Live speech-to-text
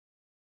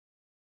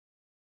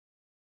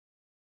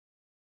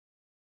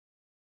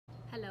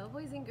Hello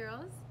boys and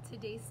girls,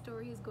 today's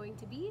story is going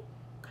to be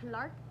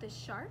Clark the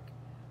Shark,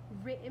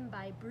 written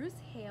by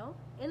Bruce Hale,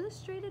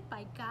 illustrated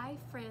by Guy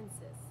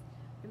Francis.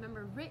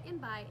 Remember, written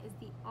by is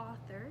the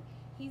author,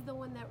 he's the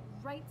one that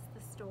writes the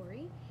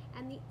story,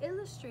 and the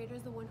illustrator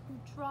is the one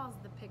who draws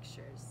the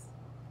pictures.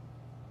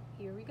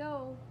 Here we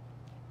go.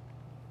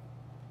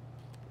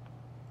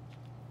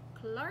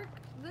 Clark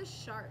the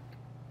Shark.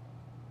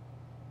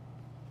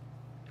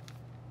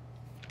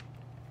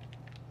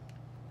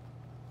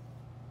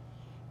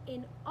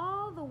 In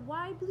all the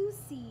wide blue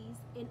seas,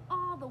 in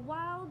all the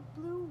wild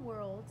blue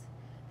world,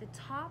 the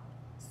top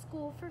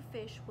school for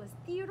fish was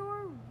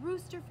Theodore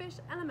Roosterfish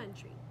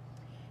Elementary.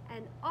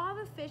 And all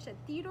the fish at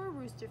Theodore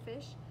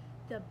Roosterfish,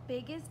 the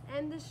biggest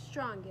and the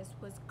strongest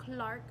was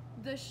Clark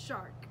the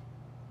Shark.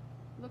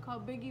 Look how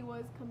big he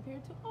was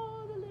compared to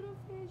all the little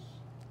fish.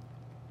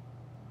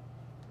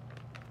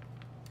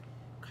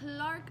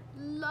 Clark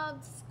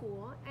loved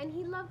school and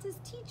he loved his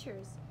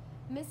teachers,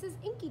 Mrs.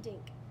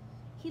 Inkydink.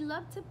 He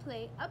loved to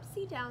play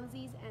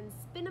upsy-downsies and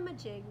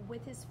spin-a-majig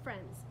with his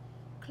friends.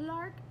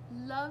 Clark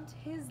loved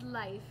his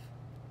life.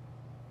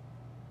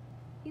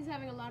 He's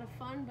having a lot of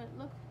fun, but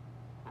look,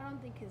 I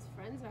don't think his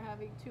friends are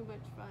having too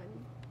much fun.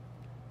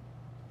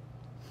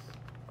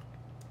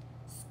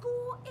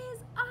 School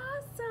is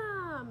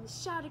awesome,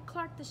 shouted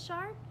Clark the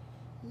Shark.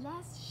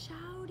 Less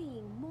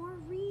shouting, more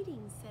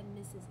reading, said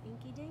Mrs.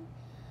 Inkydink.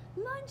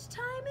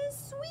 Lunchtime is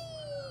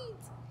sweet,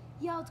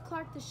 yelled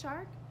Clark the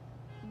Shark.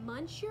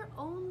 Munch your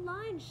own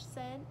lunch,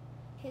 said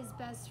his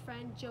best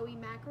friend Joey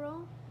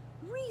Mackerel.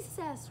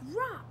 Recess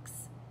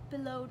rocks,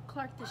 bellowed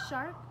Clark the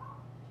Shark.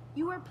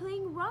 You are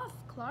playing rough,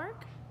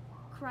 Clark,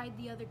 cried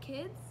the other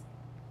kids.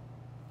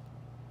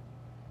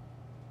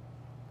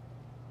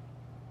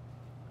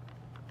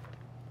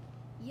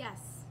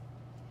 Yes,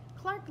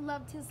 Clark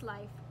loved his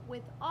life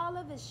with all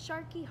of his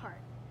sharky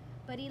heart,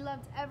 but he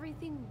loved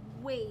everything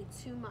way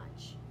too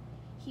much.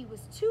 He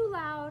was too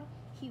loud,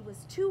 he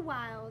was too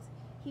wild,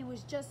 he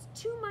was just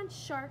too much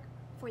shark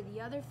for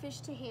the other fish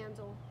to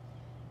handle.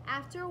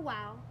 After a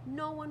while,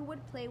 no one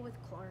would play with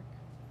Clark.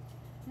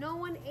 No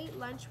one ate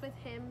lunch with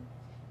him.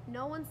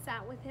 No one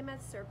sat with him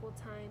at circle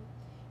time.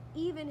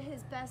 Even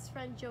his best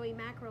friend Joey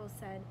Mackerel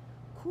said,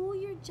 "Cool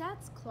your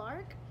jets,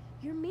 Clark.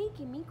 You're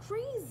making me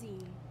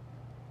crazy."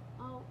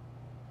 Oh,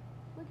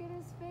 look at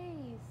his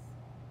face.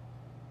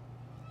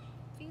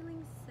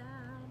 Feeling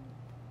sad.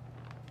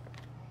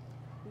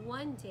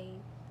 One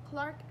day,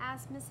 Clark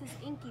asked Mrs.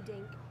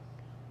 Inkydink,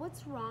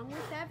 "What's wrong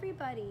with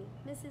everybody?"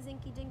 Mrs.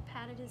 Inkydink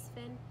patted his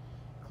fin.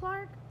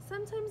 "Clark,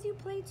 sometimes you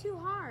play too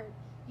hard.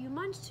 You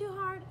munch too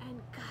hard,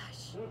 and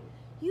gosh,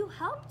 you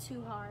help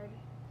too hard."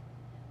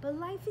 "But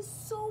life is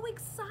so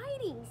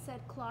exciting,"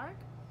 said Clark.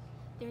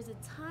 "There's a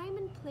time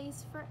and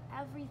place for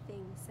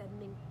everything," said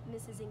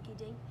Mrs.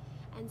 Inkydink.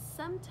 "And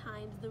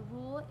sometimes the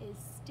rule is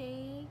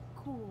stay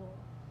cool."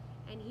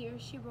 And here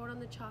she wrote on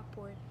the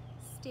chalkboard,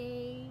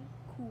 "Stay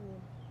cool."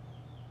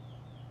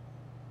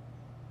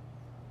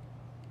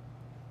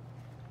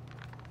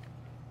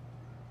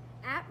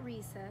 At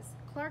recess,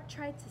 Clark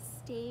tried to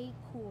stay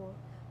cool,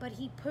 but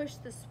he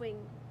pushed the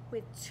swing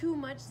with too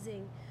much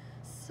zing.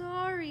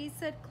 "Sorry,"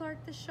 said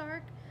Clark the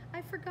Shark,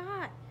 "I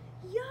forgot."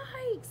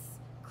 "Yikes!"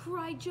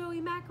 cried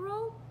Joey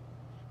Mackerel.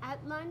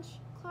 At lunch,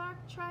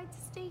 Clark tried to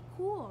stay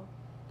cool,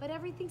 but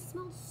everything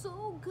smelled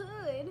so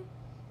good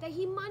that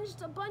he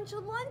munched a bunch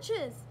of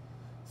lunches.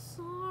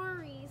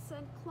 "Sorry,"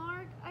 said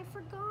Clark, "I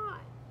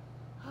forgot."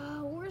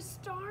 "Oh, we're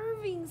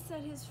starving,"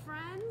 said his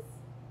friends.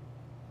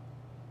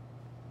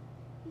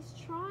 "He's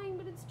trying,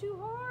 but it's too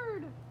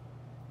hard."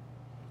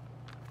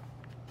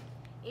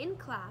 In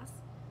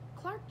class,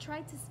 Clark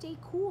tried to stay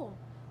cool,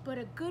 but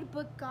a good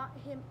book got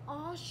him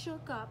all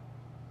shook up.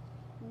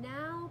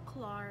 "Now,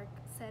 Clark,"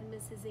 said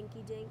Mrs.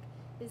 Inkydink,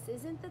 "this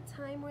isn't the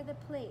time or the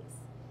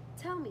place.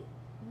 Tell me,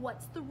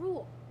 what's the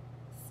rule?"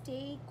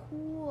 "Stay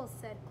cool,"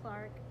 said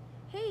Clark.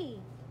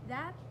 "Hey,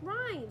 that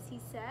rhymes," he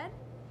said.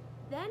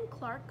 Then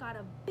Clark got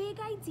a big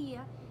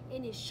idea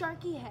in his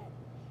sharky head.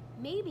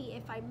 "Maybe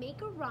if I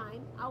make a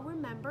rhyme, I'll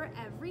remember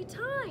every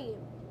time,"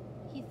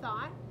 he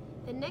thought.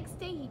 The next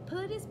day he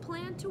put his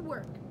plan to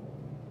work.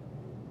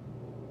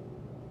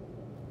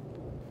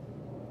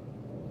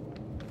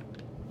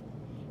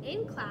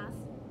 In class,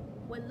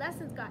 when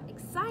lessons got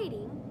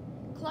exciting,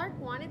 Clark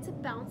wanted to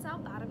bounce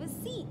out of his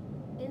seat.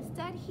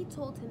 Instead, he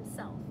told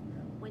himself,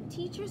 "When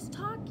teacher's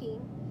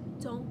talking,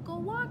 don't go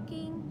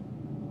walking."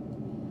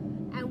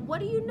 And what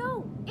do you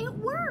know? It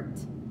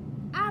worked!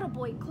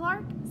 "Attaboy,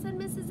 Clark," said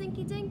Mrs.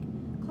 Inkydink.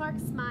 Clark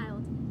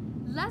smiled.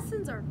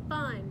 "Lessons are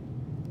fun."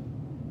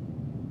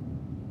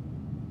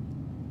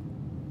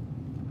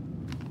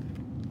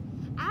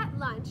 At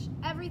lunch,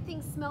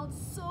 everything smelled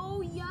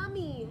so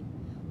yummy.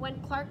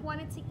 When Clark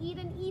wanted to eat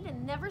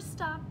and never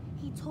stop,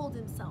 he told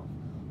himself,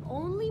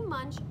 "Only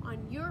munch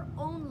on your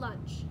own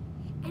lunch."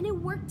 And it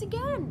worked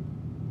again.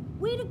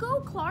 "Way to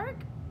go,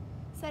 Clark,"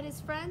 said his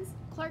friends.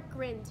 Clark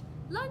grinned.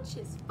 "Lunch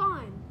is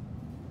fun."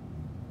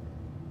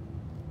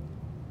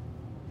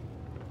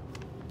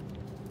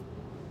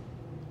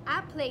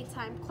 At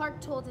playtime,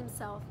 Clark told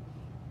himself,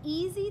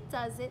 Easy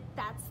does it,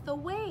 that's the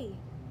way.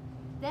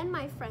 Then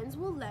my friends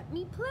will let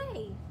me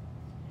play.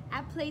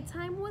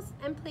 Playtime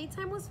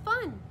was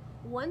fun.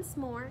 Once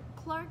more,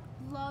 Clark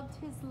loved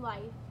his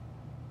life.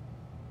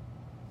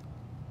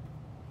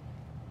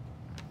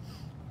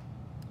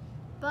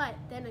 But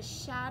then a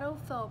shadow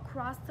fell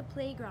across the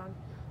playground,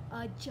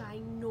 a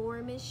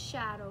ginormous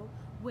shadow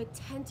with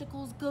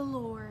tentacles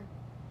galore.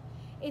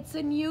 It's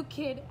a new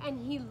kid and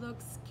he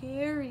looks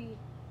scary,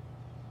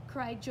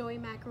 cried Joey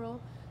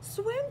Mackerel.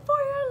 Swim for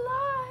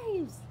your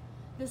lives!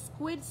 The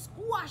squid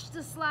squashed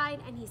the slide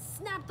and he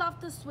snapped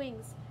off the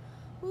swings.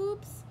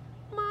 Oops,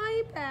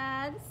 my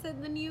bad,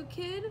 said the new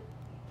kid.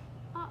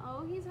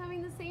 Uh-oh, he's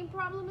having the same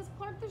problem as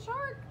Clark the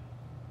Shark.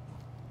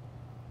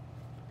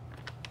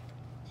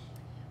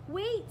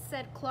 Wait,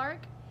 said Clark.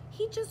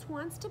 He just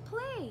wants to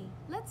play.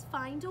 Let's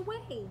find a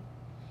way.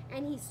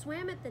 And he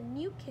swam at the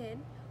new kid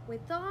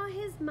with all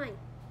his might.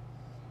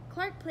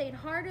 Clark played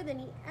harder than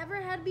he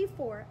ever had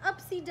before,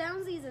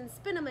 upsy-downsies and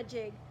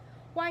spin-em-a-jig.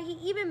 Why, he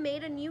even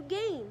made a new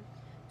game,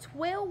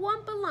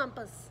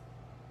 Twirl-Wumpa-Lumpus.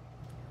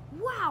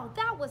 Wow,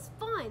 that was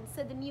fun,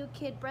 said the new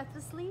kid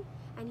breathlessly,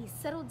 and he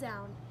settled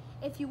down.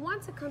 If you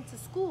want to come to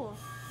school,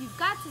 you've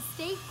got to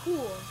stay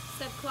cool,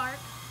 said Clark.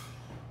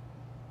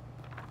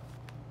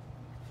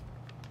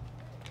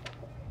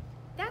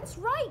 That's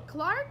right,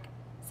 Clark,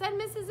 said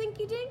Mrs.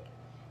 Inky-Dink.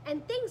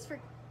 And thanks for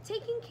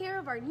taking care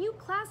of our new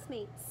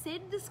classmate,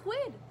 Sid the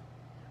Squid.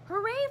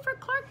 Hooray for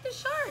Clark the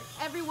Shark!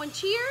 Everyone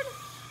cheered.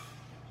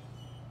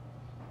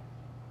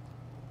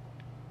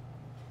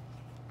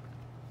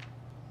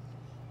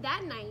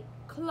 That night,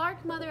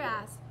 Clark's mother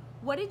asked,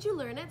 "What did you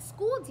learn at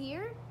school,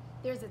 dear?"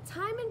 "There's a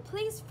time and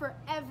place for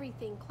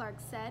everything," Clark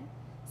said.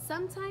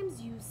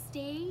 "Sometimes you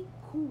stay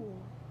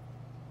cool.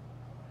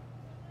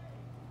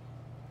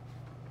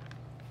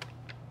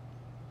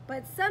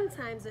 But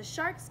sometimes a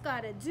shark's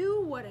gotta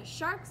do what a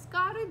shark's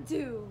gotta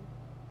do."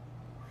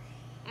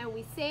 And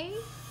we say,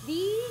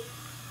 the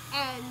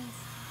end.